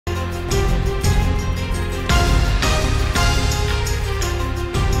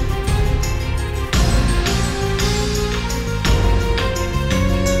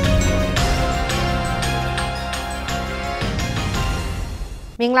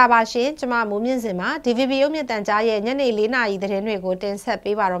မင်္ဂလာပါရှင်ကျမမိုးမြင့်စင်ပါ DVB ရုပ်မြင်သံကြားရဲ့ညနေ4 နာရီသတင်းတွေကိုတင်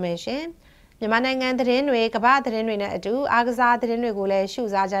ဆက်ပေးပါတော့မယ်ရှင်မြန်မာနိုင်ငံသတင်းတွေကမ္ဘာသတင်းတွေနဲ့အတူအားကစားသတင်းတွေကိုလည်းရှု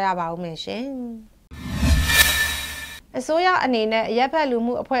စားကြရပါဦးမယ်ရှင်အစိုးရအနေနဲ့အရက်ဖက်လူ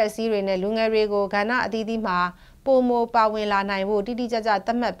မှုအဖွဲ့အစည်းတွေနဲ့လူငယ်တွေကိုကဏ္ဍအသီးသီးမှာပိုမိုပါဝင်လာနိုင်ဖို့တိတိကျကျ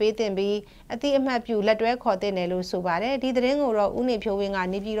သတ်မှတ်ပေးသင့်ပြီးအတိအမှတ်ပြုလက်တွဲခေါ်သင့်တယ်လို့ဆိုပါတယ်ဒီသတင်းကိုတော့ဦးနေဖြိုးဝင်းက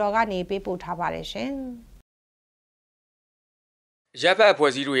နေပြည်တော်ကနေပေးပို့ထားပါတယ်ရှင်ရပ်ဖက်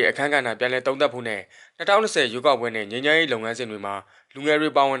အဖွဲ့အစည်းတွေရဲ့အခမ်းကဏ္ဍပြန်လည်သုံးသပ်ဖို့နဲ့2020ရွေးကောက်ပွဲနဲ့ငြိမ်းချမ်းရေးလုပ်ငန်းစဉ်တွေမှာလူငယ်တွေ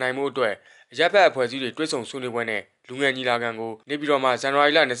ပါဝင်နိုင်မှုအတွက်ရပ်ဖက်အဖွဲ့အစည်းတွေတွဲဆုံဆွေးနွေးပွဲနဲ့လူငယ်ညီလာခံကိုနေပြည်တော်မှာဇန်နဝါ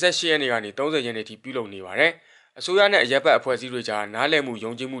ရီလ28ရက်နေ့ကနေ30ရက်နေ့ထိပြုလုပ်နေပါတယ်။အစိုးရနဲ့ရပ်ဖက်အဖွဲ့အစည်းတွေကြားနားလည်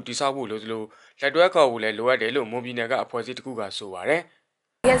မှုယုံကြည်မှုတည်ဆောက်ဖို့လိုသလိုလက်တွဲခေါ်ဖို့လည်းလိုအပ်တယ်လို့မွန်ပြည်နယ်ကအဖွဲ့အစည်းတစ်ခုကဆိုပါတယ်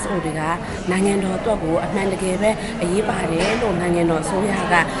DSO တွေကနိုင်ငံတော်အတွက်ကိုအမှန်တကယ်ပဲအရေးပါတယ်လို့နိုင်ငံတော်အစိုးရ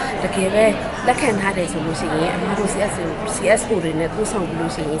ကတကယ်ပဲလက်ခံထားတယ်ဆိုလို့ရှိရင်အမှားတို့ CSO တွေနဲ့ကိုဆောင်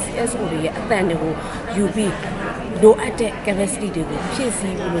လို့ရှိရင် CSO တွေရဲ့အတန်တွေကိုယူပြီးလိုအပ်တဲ့ capacity တွေကိုဖြည့်ဆ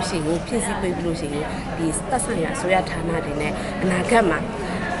ည်းပြီးလို့ရှိရင်ဖြည့်ဆည်းပေးပြီးလို့ရှိရင်ဒီသက်ဆိုင်ရာအစိုးရဌာနတွေနဲ့အနာဂတ်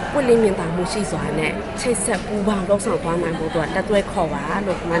မှာပွင့်လင်းမြင်သာမှုရှိစွာနဲ့ချိတ်ဆက်ပူးပေါင်းလုပ်ဆောင်သွားနိုင်ဖို့အတွက်တက်သွဲခေါ်ပါ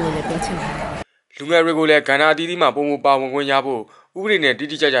လို့ကျွန်မအနေနဲ့ပြောချင်ပါတယ်လူငယ်တွေကိုလည်းကဏ္ဍအသီးသီးမှာပုံမပါဝင်ခွင့်ရဖို့ဥပဒေနဲ့တိ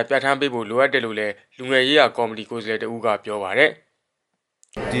တိကျကျပြဋ္ဌာန်းပေးဖို့လိုအပ်တယ်လို့လည်းလူငယ်ရေးရာကော်မတီကိုယ်စားလှယ်တဦးကပြောပါ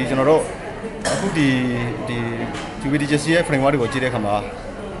တယ်ဒီကျွန်တော်တို့အခုဒီ DVB TV ရဲ့ framework တွေကိုကြည့်တဲ့အခါမှာ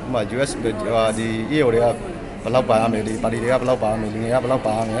ဥပမာ US ဒီ EAO တွေကဘယ်လောက်ပါရမယ်ဒီပါတီတွေကဘယ်လောက်ပါရမယ်လူငယ်ကဘယ်လောက်ပါ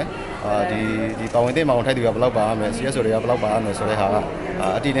ရမယ်ဒီပါဝင်တဲ့မောင်ထိုက်တွေကဘယ်လောက်ပါရမယ် CSO တွေကဘယ်လောက်ပါရမယ်ဆိုတဲ့ဟာ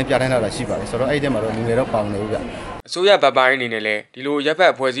ကအတိအကျပြဋ္ဌာန်းထားတာရှိပါတယ်ဆိုတော့အဲ့ဒီထဲမှာတော့လူငယ်တော့ပါဝင်နေဘူးဗျအစိုးရဗပိုင်းအနေနဲ့လည်းဒီလိုရပ်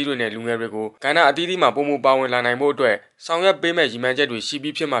ဖက်အဖွဲ့အစည်းတွေနဲ့လူငယ်တွေကိုကဏ္ဍအသီးသီးမှာပုံမပါဝင်လာနိုင်ဖို့အတွက်ဆောင်ရွက်ပေးမဲ့ရည်မှန်းချက်တွေရှိ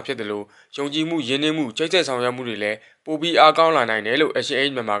ပြီးဖြစ်မှာဖြစ်တယ်လို့ယုံကြည်မှုရင်းနှီးမှုချိတ်ဆက်ဆောင်ရွက်မှုတွေလည်းပိုပြီးအားကောင်းလာနိုင်တယ်လို့ HH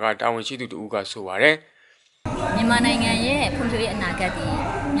မြန်မာကတာဝန်ရှိသူတို့ကဆိုပါတယ်မြန်မာနိုင်ငံရဲ့ဖွံ့ဖြိုးရေးအနာဂတ်ဒီ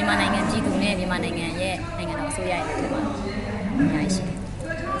မြန်မာနိုင်ငံပြည်သူနဲ့မြန်မာနိုင်ငံရဲ့နိုင်ငံတော်အစိုးရရဲ့လက်ထဲမှာအများကြီးရှိတယ်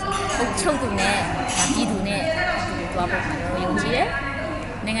။ချုပ်သူနဲ့ပြည်သူနဲ့အတူတူသွားဖို့ကျွန်တော်ယုံကြည်တယ်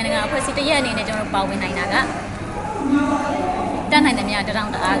။နိုင်ငံတကာအဖွဲ့အစည်းတရက်အနေနဲ့ကျွန်တော်ပါဝင်နိုင်တာကတတ်နိုင်တဲ့များတောင်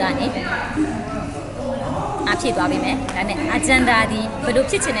တအားကနေအဖြစ်သွားပြီမယ်ဒါနဲ့ agenda ဒီဘယ်လို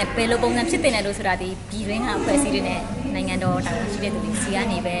ဖြစ်ချင်တယ်ဘယ်လိုပုံစံဖြစ်တင်တယ်လို့ဆိုတာဒီပြည်တွင်းကအဖွဲ့အစည်းတွေနဲ့နိုင်ငံတော်တာဝန်ရှိတဲ့သူတွေစီ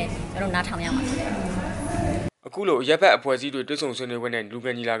ကနေပဲကျွန်တော်နားထောင်ရမှာဖြစ်တယ်အခုလိုရပ်ဖက်အဖွဲ့အစည်းတွေတွဲဆုံဆွေးနွေးပွဲနဲ့လူ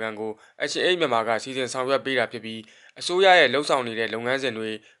ငယ်ညီလာခံကို HH မြန်မာကစီစဉ်ဆောင်ရွက်ပေးတာဖြစ်ပြီးအစိုးရရဲ့လှုပ်ဆောင်နေတဲ့လုပ်ငန်းစဉ်တွေ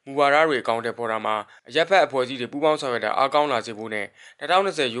မူဝါဒတွေအကောင့်တွေပေါ်တာမှာရပ်ဖက်အဖွဲ့အစည်းတွေပူးပေါင်းဆောင်ရွက်တာအားကောင်းလာစေဖို့နဲ့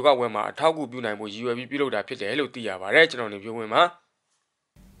2020ရွေးကောက်ပွဲမှာအထောက်အကူပြုနိုင်ဖို့ရည်ရွယ်ပြီးပြုလုပ်တာဖြစ်တယ်လို့သိရပါတယ်ကျွန်တော်နေပြော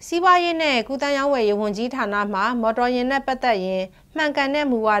ဝင်ပါစီးပွားရေးနဲ့ကုသရေးဝယ်ရေးဝန်ကြီးဌာနမှမော်တော်ယာဉ်နဲ့ပတ်သက်ရင်မှန်ကန်တဲ့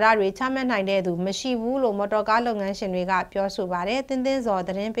မူဝါဒတွေချမှတ်နိုင်တဲ့သူမရှိဘူးလို့မော်တော်ကားလုပ်ငန်းရှင်တွေကပြောဆိုပါတယ်။တင်းတင်းစော်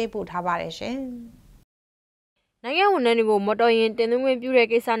သတင်းပေးပို့ထားပါတယ်ရှင်။နိုင်ငံဝန်ထမ်းတွေကိုမော်တော်ယာဉ်တင်သွင်းခွင့်ပြု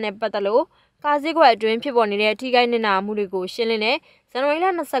တဲ့ကိစ္စနဲ့ပတ်သက်လို့ကားစည်းကွက်အတွင်းဖြစ်ပေါ်နေတဲ့ထိခိုက်နစ်နာမှုတွေကိုရှင်းလင်းတဲ့ဇန်နဝါရီလ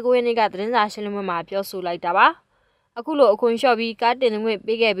29ရက်နေ့ကသတင်းစာရှင်းလင်းပွဲမှာပြောဆိုလိုက်တာပါ။အခုလိုအခွင့်လျှော့ပြီးကားတင်သွင်းခွင့်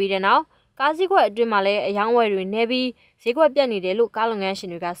ပေးခဲ့ပြီးတဲ့နောက်ကားစည်းကွက်အတွင်းမှာလည်းအယောင်းဝယ်တွေနေပြီးဈေးကွက်ပြတ်နေတယ်လို့ကားလုပ်ငန်းရှင်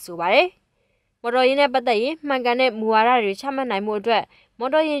တွေကဆိုပါတယ်။မော်တော်ယာဉ်နဲ့ပတ်သက်ရင်မှန်ကန်တဲ့မူဝါဒတွေချမှတ်နိုင်မှု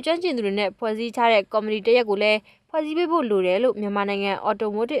အတွက်မော်တော်ယာဉ်ကျွမ်းကျင်သူတွေနဲ့ဖွဲ့စည်းထားတဲ့ကော်မတီတရက်ကိုလည်းဖွဲ့စည်းပေးဖို့လိုတယ်လို့မြန်မာနိုင်ငံအော်တို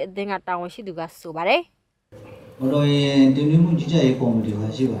မိုတစ်အသင်းကတာဝန်ရှိသူကဆိုပါတယ်။မော်တော်ယာဉ်တင်သွင်းမှုကြီးကြပ်ရေးကော်မတီက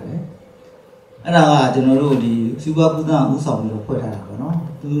ရှိပါတယ်။အဲ့ဒါကကျွန်တော်တို့ဒီစီးပွားကူးသန်းဦးဆောင်ပြီးတော့ဖွဲ့ထားတာပေါ့နော်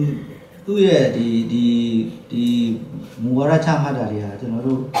။သူ့ရဲ့ဒီမူဝါဒချမှတ်တာတွေကကျွ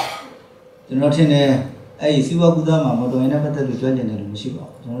န်တော်ထင်တယ်အဲ့ဒီစီးပွားကူးသန်းမှာမော်တော်ယာဉ်နဲ့ပတ်သက်လို့ကျွမ်းကျင်တယ်လို့မရှိပါ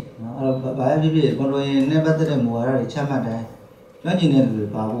ဘူးကျွန်တော်အဲ့တော့ဘာဖြစ်ဖြစ်မော်တော်ယာဉ်နဲ့ပတ်သက်တဲ့မူဝါဒတွေချမှတ်တိုင်းကျွမ်းကျင်တဲ့လူ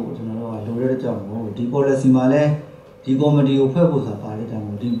တွေပါဖို့ကျွန်တော်တို့ကလိုတဲ့အကြောင်းကိုဒီ policy မှာလည်းဒီကော်မတီကိုဖွဲ့ဖို့ဆိုတာပါတဲ့တောင်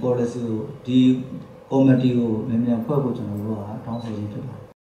ဒီ policy ကိုဒီကော်မတီကိုမြန်ဖွဲ့ဖို့ကျွန်တော်တို့ကတောင်းဆိုရင်းဖြစ်ပါ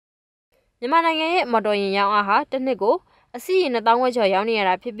တယ်မြန်မာနိုင်ငံရဲ့မော်တော်ယာဉ်ရောင်းအားဟာတစ်နှစ်ကိုအစီရင်2000ဝက်ကျော်ရောင်းနေ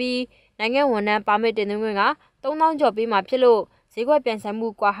ရတာဖြစ်ပြီးနိုင်ငံဝန်ထမ်းပါမစ်တင်သွင်းခွင့်က3000ကျော်ပေးမှဖြစ်လို့ဈေးကွက်ပြန်ဆိုင်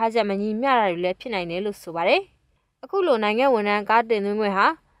မှုကွာဟချက်မညီမျှတာတွေလည်းဖြစ်နိုင်တယ်လို့ဆိုပါတယ်။အခုလိုနိုင်ငံဝန်ထမ်းကားတင်သွင်းခွင့်ဟာ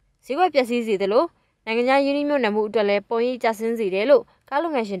ဈေးကွက်ပျက်စီးစေတယ်လို့နိုင်ငံခြားယင်းနှိမ့်မြုပ်နှံမှုအတွက်လည်းပုံရိပ်ကျဆင်းစေတယ်လို့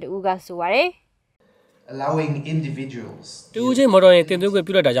ကားလုပ်ငန်းရှင်တဦးကဆိုပါတယ်။ allowing individuals တူးချင်းမော်တော်ယာဉ်တင်သွင်းခွ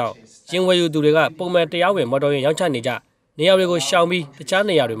င့်ပြုလိုက်တာကြောင့်ရင်ဝယ်ယူသူတွေကပုံမှန်တရားဝင်မော်တော်ယာဉ်ရောင်းချနေကြနေရာတွေကိုရှောင်ပြီး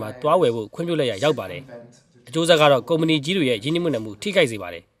တခြားနေရာတွေမှာတွားဝယ်ဖို့ခွင့်ပြုလိုက်ရရောက်ပါတယ်။အကျိုးဆက်ကတော့ကုမ္ပဏီကြီးတွေရဲ့ယင်းနှိမ့်မြုပ်နှံမှုထိခိုက်စေပါတ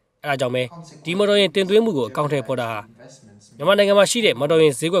ယ်။အဲဒါကြောင့်ပဲဒီမော်တော်ယာဉ်တင်သွင်းမှုကိုအကောင့်ထဲပေါ်တာဟာမြန်မာနိုင်ငံမှာရှိတဲ့မော်တော်ယာ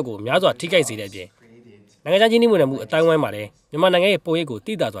ဉ်ဈေးကွက်ကိုများစွာထိခိုက်စေတဲ့အပြင်နိုင်ငံခြားယင်းနှိမ့်မြုပ်နှံမှုအတိုင်းဝိုင်းမှာလည်းမြန်မာနိုင်ငံရဲ့ပုံရိပ်ကိုတိ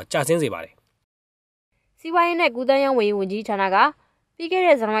ကျစွာကျဆင်းစေပါတယ်။စီးပွားရေးနဲ့ကုသရေးဝန်ကြီးဌာနကပြီး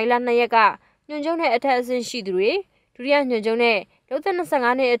ခဲ့တဲ့ဇန်နဝါရီလ2ရက်ကညွှန်ချုပ်နဲ့အထက်အဆင့်ရှိသူတွေဒုတိယညွှန်ချုပ်နဲ့လုပ်သက်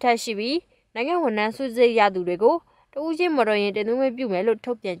25နှစ်အထက်ရှိပြီးနိုင်ငံဝန်ထမ်းစုစည်းရသူတွေကို တဦးချင်းမော်တော်ယာဉ်တင်သွင်းခွင့်ပြုမယ်လို့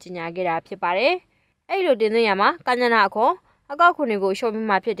ထုတ်ပြန်ကြေညာခဲ့တာဖြစ်ပါတယ်။အဲ့လိုတင်သွင်းရမှာကညနာအခေါ်အကောက်ခွန်တွေကိုရှော့ပြီး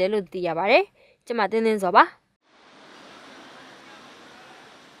မှဖြစ်တယ်လို့သိရပါတယ်။ကျွန်မတင်းစောပါ။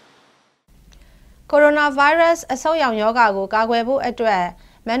 ကိုရိုနာဗိုင်းရပ်စ်အဆုတ်ရောင်ရောဂါကိုကာကွယ်ဖို့အတွက်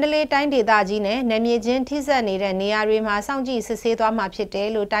မန္တလေးတိုင်းဒေသကြီးနဲ့နယ်မြေချင်းထိစပ်နေတဲ့နေရာတွေမှာစောင့်ကြည့်စစ်ဆေးသွားမှာဖြစ်တယ်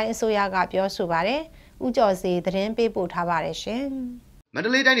လို့တိုင်းအစိုးရကပြောဆိုပါတယ်။ဦးကျော်စီသတင်းပေးပို့ထားပါတယ်ရှင်။ မန္တ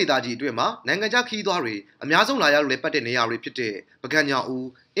လေးတိုင်းဒေသကြီးအတွင်းမှာနိုင်ငံခြားခီးသွားတွေအများဆုံးလာရောက်လည်ပတ်တဲ့နေရာတွေဖြစ်တဲ့ပကံညောင်ဦး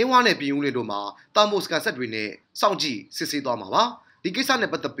အင်းဝါနဲ့ပြည်ဦးလင်းတို့မှာတာမိုစကန်ဆက်တွေနဲ့စောင့်ကြည့်စစ်ဆေးသွားမှာပါ။ဒီကိစ္စ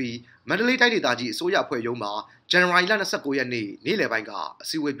နဲ့ပတ်သက်ပြီးမန္တလေးတိုင်းဒေသကြီးအစိုးရအဖွဲ့ရုံးမှာဇန်နဝါရီလ29ရက်နေ့နေ့လယ်ပိုင်းကအ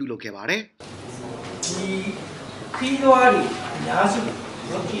စည်းအဝေးပြုလုပ်ခဲ့ပါတယ်။ဒီခီးသွားတွေအများစု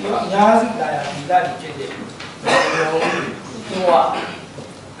ခီးသွားအများစုလာရဒီကတွေဖြစ်တဲ့ဟို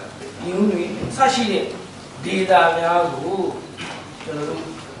ဒီဦးတွေစရှိတဲ့ဒေတာများကိုကျွန်တော်တို့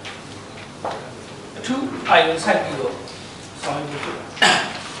အထူးအာရုံစိုက်ပြီးတော့ဆောင်ရွက်ဖြစ်ပါတယ်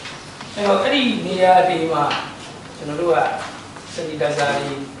။အဲတော့အဲ့ဒီနေရာတွေမှာကျွန်တော်တို့ကစနီတာဇာ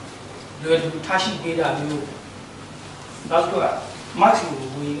တွေလွယ်ကူထားရှိပေးတာမျိုးနောက်တစ်ခုက mask ကို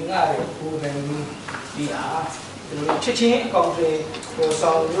ဝင်ငါတဲ့ပုံစံမျိုးဒီအားကျွန်တော်တို့ချက်ချင်းအကောင့်တွေဟို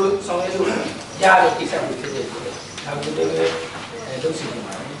ဆောင်ရလို့ရတဲ့ကိစ္စတွေဖြစ်တဲ့အတွက်ဒါမျိုးတွေလုပ်စီနေ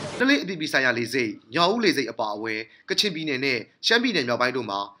ပါတယ်။တလေးအပြည်ပြည်ဆိုင်ရာလေဆိပ်ညောင်ဦးလေဆိပ်အပါအဝင်ကချင်ပြည်နယ်နဲ့ရှမ်းပြည်နယ်မြောက်ပိုင်းတို့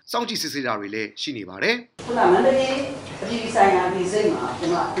မှာစောင့်ကြည့်စစ်ဆေးတာတွေလည်းရှိနေပါတယ်။ခုနမန္တလေးအပြည်ပြည်ဆိုင်ရာလေဆိပ်မှာကျွ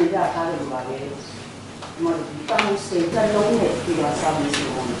န်တော်တင်ပြထားတယ်လို့ပါလေ။ကျွန်တော်ဒီတောင်စင်တလုံးနဲ့ဒီလိုစာမေးစီ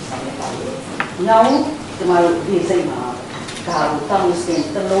ကိုဆောင်ရွက်ပါလို့။ညောင်ဦးကျွန်တော်ဒီစိတ်မှာဒါကိုတောင်စင်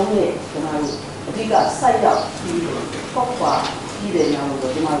တလုံးနဲ့ကျွန်တော်အဓိကစိုက်ရောက်ပြီးပေါက်ပါပြီးတဲ့ညောင်ကို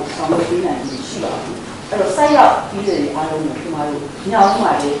ကျွန်တော်ဆောင်ရွက်ပေးနိုင်မှုရှိပါဘူး။အဲ့တော့စိုက်ရောက်ပြီးတဲ့အားလုံးကိုကျွန်တော်ညောင်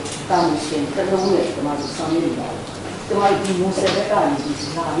မှာလေတောင်စင်တလုံးနဲ့ကျွန်တော်ဆောင်ရွက်နေပါတယ်။ကျွန်တော်ဒီမိုးစက်ကနေဒီ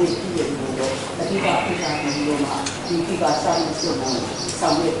လာလေးပြီးတဲ့လို့တော့အဓိကဖိအားပေးလို့မှာဒီကိကစာရေးစုံမှာဆော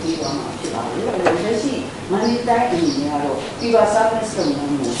င်ရွက်ပြီးတော့မှာဖြစ်ပါတယ်။လက်ရှိမန္တလေးတိုင်းအနေနဲ့ကတော့ဒီကစာရေးစုံမှာ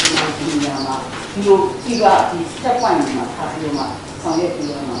ဒီနေရာမှာဒီလိုဒီကဒီ step point မှာထားပြီးမှဆောင်ရွက်ပြီး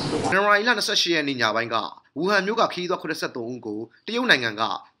တော့မှာဖြစ်ပါတယ်။ဇန်နဝါရီလ28ရက်နေ့ညပိုင်းကဝူဟန်မြို့ကခီးသွား83ဦးကိုတရုတ်နိုင်ငံက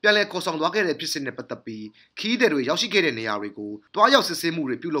ပြန်လည်ခေါ်ဆောင်သွားခဲ့တဲ့ဖြစ်စဉ်နဲ့ပတ်သက်ပြီးခီးသည်တွေရောက်ရှိခဲ့တဲ့နေရာတွေကိုတွားရောက်စစ်ဆေးမှု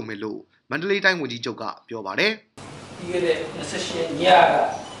တွေပြုလုပ်မယ်လို့မန္တလေးတိုင်းဝန်ကြီးချုပ်ကပြောပါတယ်။ဒီကနေ့28ရက်ညက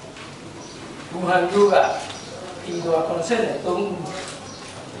ဝူဟန်မြို့ကခီးသွား83ဦး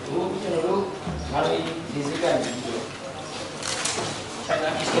တို့ကျွန်တော်တို့မန္တလေးဒီစကနေပြီးတော့ China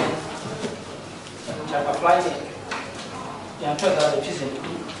Eastern China Flight ပြန်ထွက်သွားတဲ့ဖြစ်စဉ်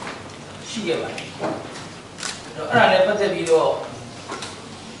ရှိခဲ့ပါတယ်။အဲ့ဒါနဲ့ပတ်သက်ပြီးတော့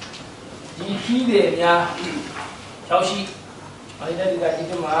ဒီခီးတွေများရောက်ရှိမန္တလေးကဒီ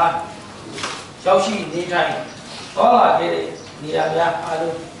မှာရောက်ရှိနေထိုင်သွားလာခဲ့တဲ့နေရာများအား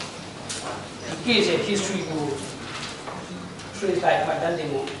လုံးဒီ case history ကို trace လိုက်မှတ်တမ်းတင်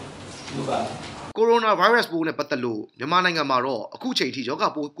ဖို့လိုပါတယ်။ကိုရိုနာဗိုင်းရပ်စ်ပိုးနဲ့ပတ်သက်လို့မြန်မာနိုင်ငံမှာတော့အခုချိန်ထိရောဂါ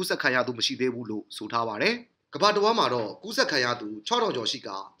ပိုးကူးစက်ခံရသူမရှိသေးဘူးလို့ဆိုထားပါတယ်။ကမ္ဘာတစ်ဝန်းမှာတော့ကူးစက်ခံရသူ6000ကျော်ရှိက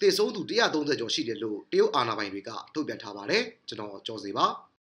သေဆုံးသူ130ကျော်ရှိတယ်လို့တရုတ်အာဏာပိုင်တွေကထုတ်ပြန်ထားပါတယ်။ကျွန်တော်ကျော်စီပါ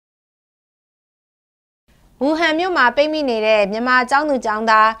။ဝူဟန်မြို့မှာပိတ်မိနေတဲ့မြန်မာကျောင်းသူကျောင်း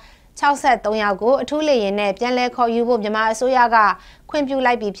သား63ယောက်ကိုအထူးလေယာဉ်နဲ့ပြန်လည်ခေါ်ယူဖို့မြန်မာအစိုးရကခွင့်ပြု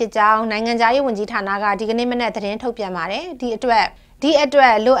လိုက်ပြီဖြစ်ကြောင်းနိုင်ငံခြားရေးဝန်ကြီးဌာနကဒီကနေ့မနက်သတင်းထုတ်ပြန်ပါတယ်။ဒီအတွက်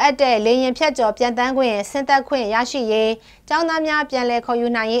လိုအပ်တဲ့လေယာဉ်ဖြတ်ကျော်ပြန်တန်းခွင့်ဆင်းသက်ခွင့်ရရှိရေးကျောင်းသားများပြန်လည်ခေါ်ယူ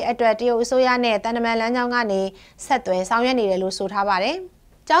နိုင်ရေးအတွက်တရုတ်အစိုးရနဲ့တန်တမန်လမ်းကြောင်းကနေဆက်သွယ်ဆောင်ရွက်နေတယ်လို့ဆိုထားပါတယ်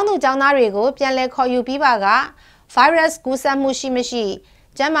။ကျောင်းသူကျောင်းသားတွေကိုပြန်လည်ခေါ်ယူပြီးပါကဗိုင်းရပ်စ်ကူးစက်မှုရှိမရှိ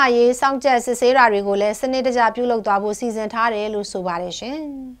ကျန်းမာရေးစောင့်ကြပ်စစ်ဆေးတာတွေကိုလည်းစနစ်တကျပြုလုပ်သွားဖို့စီစဉ်ထားတယ်လို့ဆိုပါတယ်ရှင်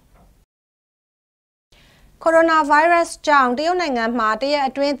။ကိုရိုနာဗိုင်းရပ်စ်ကြောင့်တရုတ်နိုင်ငံမှာတရက်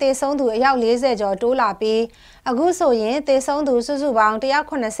အတွင်းသေဆုံးသူအယောက်40ကျော်တိုးလာပြီးအခုဆိုရင်သေဆုံးသူစုစုပေါင်း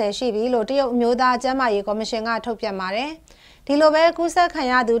180ရှိပြီလို့တရုတ်အမျိုးသားကျန်းမာရေးကော်မရှင်ကထုတ်ပြန်ပါတယ်။ဒီလိုပဲကူးစက်ခံ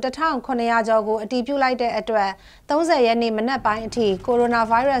ရသူ1900ကျော်ကိုအတည်ပြုလိုက်တဲ့အတွက်30ရက်နေ့မနက်ပိုင်းအထိကိုရိုနာ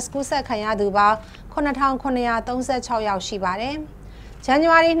ဗိုင်းရပ်စ်ကူးစက်ခံရသူပေါင်း9936ယောက်ရှိပါတယ်။ဇန်န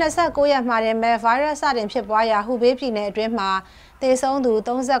ဝါရီ29ရက်မှာတင်မဲ့ဗိုင်းရပ်စ်စတင်ဖြစ်ပွားရာဟူဘေးပြည်နယ်အတွင်းမှာသေဆုံးသူ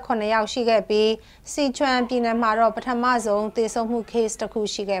38ယောက်ရှိခဲ့ပြီးစီချွမ်ပြည်နယ်မှာတော့ပထမဆုံးသေဆုံးမှု case တစ်ခု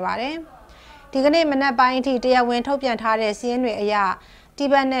ရှိခဲ့ပါတယ်။ဒီကနေ့မနက်ပိုင်းအထိတရားဝင်ထုတ်ပြန်ထားတဲ့စာရင်းတွေအရတိ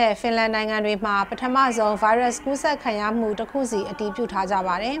ဘက်နဲ့ဖင်လန်နိုင်ငံတွေမှာပထမဆုံးဗိုင်းရပ်စ်ကူးစက်ခံရမှုတစ်ခုစီအတည်ပြုထားကြ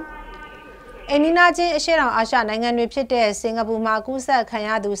ပါတယ်။အိန္ဒိယချင်းအရှေ့တောင်အာရှနိုင်ငံတွေဖြစ်တဲ့စင်ကာပူမှာကူးစက်ခံရ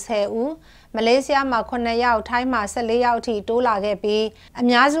သူ10ဦးမလေးရှားမှာ9ယောက်ထိုင်းမှာ14ယောက်အထိတိုးလာခဲ့ပြီးအ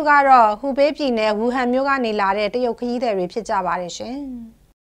များစုကတော့ဟူဘေးပြည်နယ်ဝူဟန်မြို့ကနေလာတဲ့တရုတ်ခရီးသည်တွေဖြစ်ကြပါတယ်ရှင်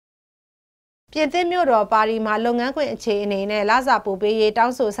ပြင်သစ်မြို့တော်ပါရီမှာလုပ်ငန်းခွင်အခြေအနေနဲ့လစာပိုပေးရေးတော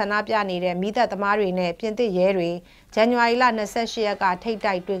င်းဆိုဆန္ဒပြနေတဲ့မိသက်သမားတွေနဲ့ပြင်သစ်ရဲတွေဇန်နဝါရီလ28ရက်ကထိပ်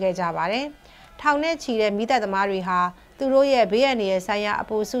တိုက်တွေ့ခဲ့ကြပါတယ်။ထောင်နဲ့ချီတဲ့မိသက်သမားတွေဟာသူတို့ရဲ့ဘေးအန္တရာယ်ဆိုင်ရာအ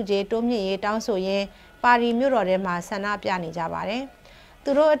ပိုစုကြီးတိုးမြင့်ရေးတောင်းဆိုရင်းပါရီမြို့တော်ထဲမှာဆန္ဒပြနေကြပါတယ်။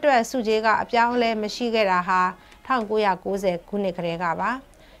သူတို့အတွက်စုကြီးကအပြောင်းအလဲမရှိခဲ့တာဟာ1990ခုနှစ်ကတည်းကပါ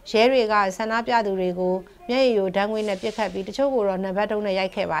။ရဲတွေကဆန္ဒပြသူတွေကိုမျက်ရည်ယိုဓာတ်ငွေ့နဲ့ပစ်ခတ်ပြီးတချို့ကိုတော့နံပါတ်တုံးနဲ့ရို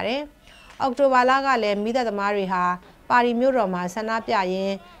က်ခဲ့ပါတယ်။အောက်တိုဘာလကလည်းမိသက်သမားတွေဟာပါရီမြို့တော်မှာဆန္ဒပြရ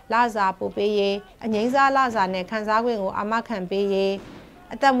င်းလစာပိုပေးရေးအငိမ့်စားလစာနဲ့ခန်းစားခွင့်ကိုအာမခံပေးရေး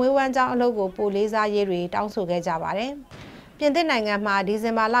အသက်မွေးဝမ်းကြောင်းအလုပ်ကိုပိုလေးစားရေးတွေတောင်းဆိုခဲ့ကြပါတယ်။ပြင်သစ်နိုင်ငံမှာဒီဇ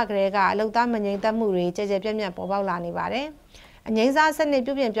င်ဘာလကတည်းကအလုပ်သားမငြိမ်သက်မှုတွေကြဲကြဲပြန့်ပြန့်ပေါ်ပေါက်လာနေပါတယ်။အငိမ့်စားစနစ်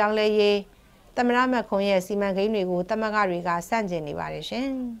ပြုပြင်ပြောင်းလဲရေးသမရမက်ခွန်ရဲ့စီမံကိန်းတွေကိုသမဂ္ဂတွေကစန့်ကျင်နေပါတယ်ရှ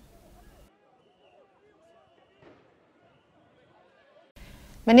င်။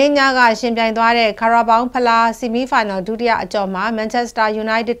မနေ့ညကရှင်ပြိုင်သွားတဲ့ကာရာဘောင်းဖလားဆီမီဖိုင်နယ်ဒုတိယအကျော့မှာမန်ချက်စတာယူ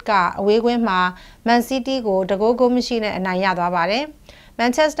နိုက်တက်ကအဝေးကွင်းမှာမန်စီးတီးကိုတကိုးဂိုးမရှိနဲ့အနိုင်ရသွားပါတယ်။မ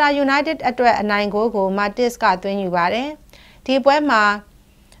န်ချက်စတာယူနိုက်တက်အတွက်အနိုင်ဂိုးကိုမာတစ်ကသွင်းယူပါတယ်။ဒီပွဲမှာ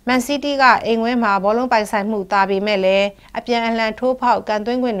မန်စီးတီးကအိမ်ဝင်းမှာဘောလုံးပိုင်ဆိုင်မှုတာပေမဲ့လည်းအပြန်အလှန်ထိုးဖောက်ကန်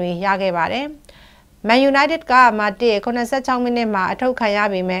သွင်းခွင့်တွေရခဲ့ပါတယ်။မန်ယူနိုက်တက်ကမာတစ်86မိနစ်မှာအထုတ်ခံရ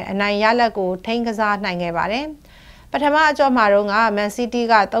ပေမဲ့အနိုင်ရလက်ကိုထိန်းကစားနိုင်ခဲ့ပါတယ်။ပထမအကျော့မှာတော့မန်စီးတီး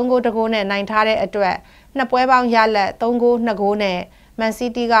က3ဂိုး1ဂိုးနဲ့နိုင်ထားတဲ့အတွက်နှစ်ပွဲပေါင်းရလက်3ဂိုး2ဂိုးနဲ့မန်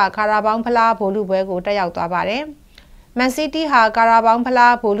စီးတီးကကာရာဘောင်းဖလားဗိုလ်လုပွဲကိုတက်ရောက်သွားပါတယ်။မန်စီးတီးဟာကာရာဘောင်းဖ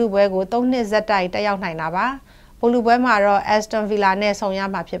လားဗိုလ်လုပွဲကို3နှစ်ဆက်တိုက်တက်ရောက်နိုင်တာပါ။ဗိုလ်လုပွဲမှာတော့အက်စတွန်ဗီလာနဲ့ဆုံရ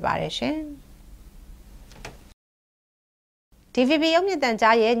မှာဖြစ်ပါတယ်ရှင်။ DVB ရုပ်မြင်သံ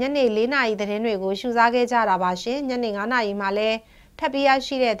ကြားရဲ့ညနေ4နာရီသတင်းတွေကိုရှုစားခဲ့ကြတာပါရှင်။ညနေ9နာရီမှာလည်းထပ်ပြီးရ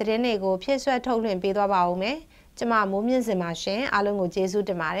ရှိတဲ့သတင်းတွေကိုဖြည့်ဆွတ်ထုတ်လွှင့်ပေးသွားပါဦးမယ်။ကျမမိုးမြင့်စင်ပါရှင်အားလုံးကိုကျေးဇူး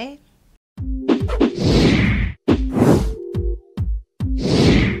တင်ပါတယ်။